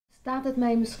Staat het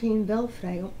mij misschien wel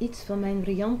vrij om iets van mijn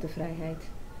riante vrijheid,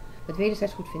 het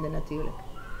wederzijds goed vinden natuurlijk,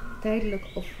 tijdelijk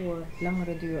of voor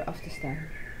langere duur af te staan,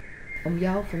 om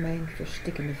jou van mijn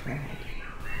verstikkende vrijheid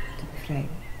te bevrijden.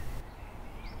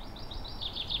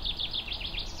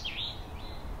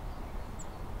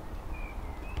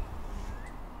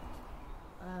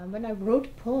 When I wrote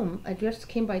a poem, it just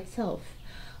came by itself.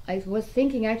 I was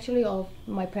thinking actually of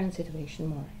my parents'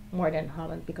 situation more than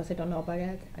Holland, because I don't know about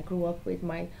that. I grew up with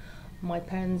my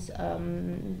parents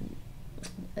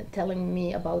telling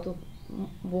me about the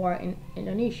war in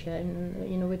Indonesia,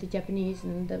 and with the Japanese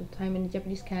and the time in the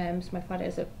Japanese camps. My father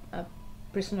is a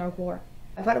prisoner of war.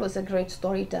 My father was a great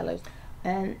storyteller,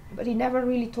 but he never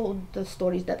really told the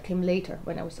stories that came later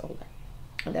when I was older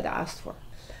and that I asked for.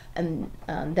 And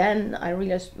then I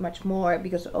realized much more,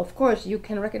 because of course you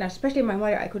can recognize, especially my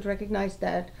mother, I could recognize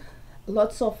that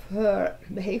lots of her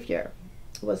behavior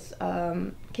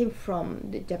came from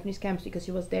the Japanese camps, because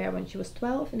she was there when she was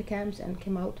 12 in the camps and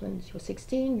came out when she was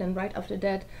 16. Then right after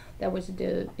that there was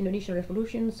the Indonesian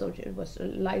revolution, so it was a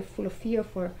life full of fear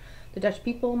for the Dutch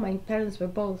people. My parents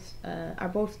were are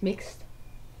both mixed,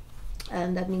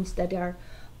 and that means that they are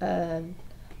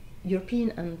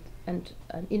European and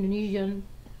Indonesian,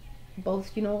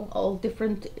 both, all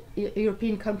different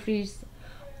European countries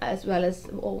as well as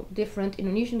all different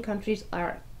Indonesian countries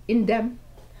are in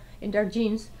their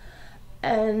genes,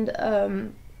 and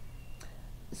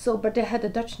but they had a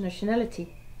Dutch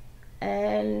nationality,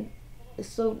 and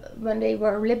so when they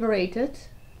were liberated,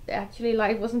 actually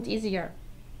life wasn't easier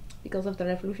because of the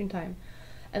revolution time,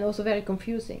 and also very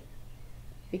confusing,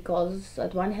 because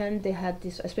at one hand they had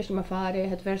this, especially my father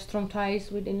had very strong ties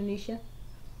with Indonesia.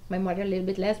 My mother a little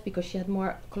bit less, because she had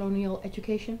more colonial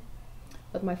education,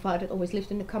 but my father always lived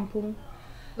in the kampung.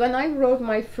 When I wrote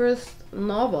my first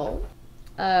novel,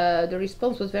 the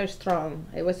response was very strong.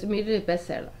 It was immediately a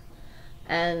bestseller,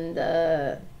 and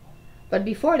but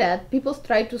before that, people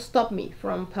tried to stop me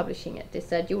from publishing it. They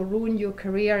said, "You will ruin your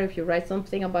career if you write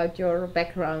something about your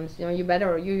background. You're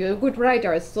a good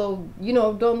writer, so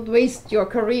don't waste your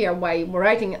career by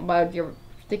writing about your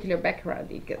particular background,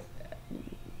 because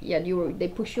they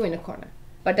push you in a corner."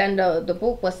 But then the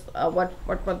book was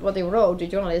what they wrote. The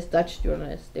Dutch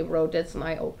journalists, they wrote, that's an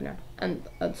eye opener, and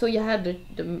so you had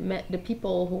the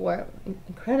people who were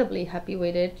incredibly happy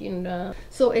with it.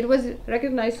 So it was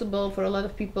recognizable for a lot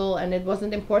of people, and it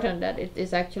wasn't important that it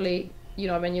is actually,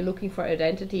 when you're looking for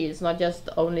identity, it's not just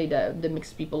only the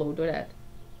mixed people who do that.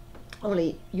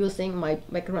 Only using my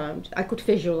background, I could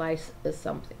visualize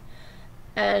something.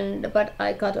 But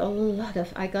I got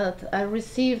I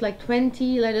received like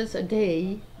 20 letters a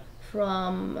day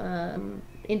from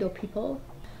Indo people,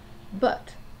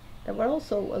 but there were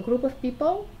also a group of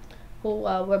people who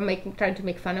were trying to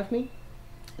make fun of me,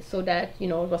 so that it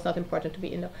was not important to be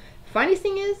Indo. Funny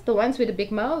thing is, the ones with the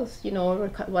big mouths,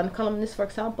 one columnist, for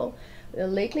example,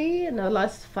 lately in the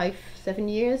last 5-7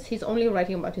 years, he's only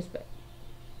writing about his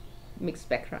mixed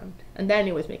background, and then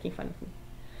he was making fun of me.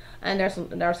 And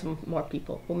there are some more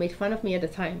people who made fun of me at the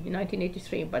time in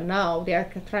 1983, but now they are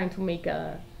trying to make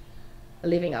a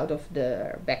living out of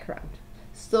their background.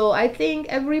 So I think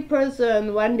every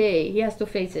person, one day he has to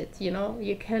face it.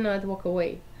 You cannot walk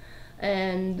away.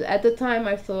 And at the time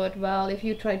I thought, well, if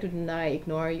you try to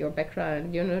ignore your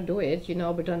background, do it,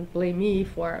 but don't blame me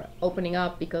for opening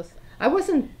up, because I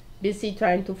wasn't busy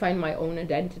trying to find my own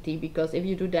identity, because if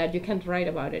you do that, you can't write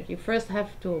about it. You first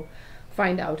have to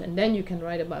find out, and then you can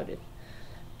write about it.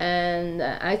 And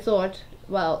I thought,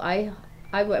 well, I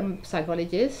am a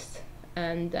psychologist,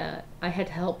 and I had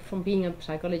help from being a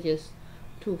psychologist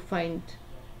to find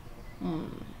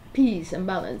peace and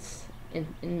balance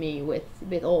in me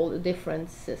with all the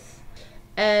differences.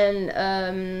 And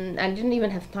I didn't even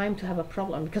have time to have a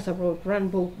problem, because I wrote one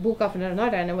book after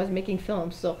another, and I was making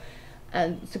films,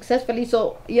 and successfully.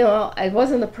 So it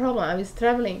wasn't a problem. I was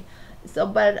traveling. So,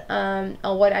 but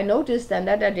what I noticed, and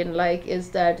that I didn't like, is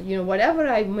that whatever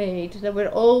I made, there were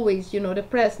always the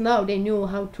press. Now they knew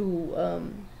how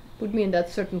to put me in that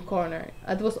certain corner.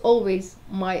 It was always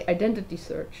my identity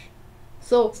search.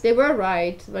 So they were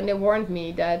right when they warned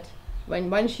me that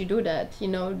once you do that,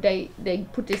 they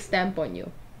put this stamp on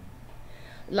you.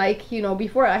 Like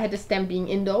before I had the stamp being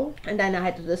Indo, and then I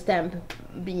had the stamp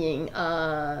being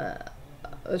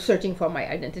searching for my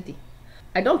identity.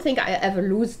 I don't think I ever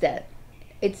lose that.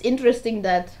 It's interesting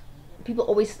that people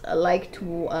always like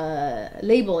to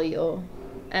label you,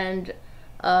 and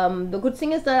the good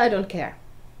thing is that I don't care,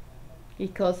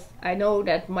 because I know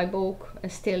that my book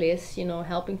still is,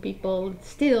 helping people.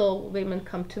 Still, women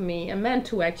come to me, and men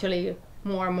too, actually,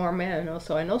 more and more men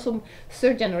also, and also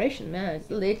third generation men.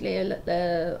 Lately,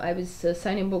 I was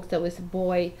signing books. There was a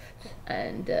boy,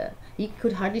 and he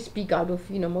could hardly speak out of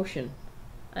motion,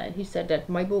 and he said that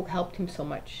my book helped him so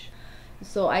much.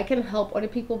 So I can help other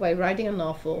people by writing a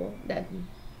novel that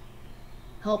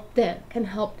can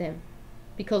help them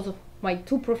because of my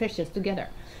two professions together.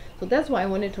 So that's why I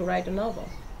wanted to write a novel.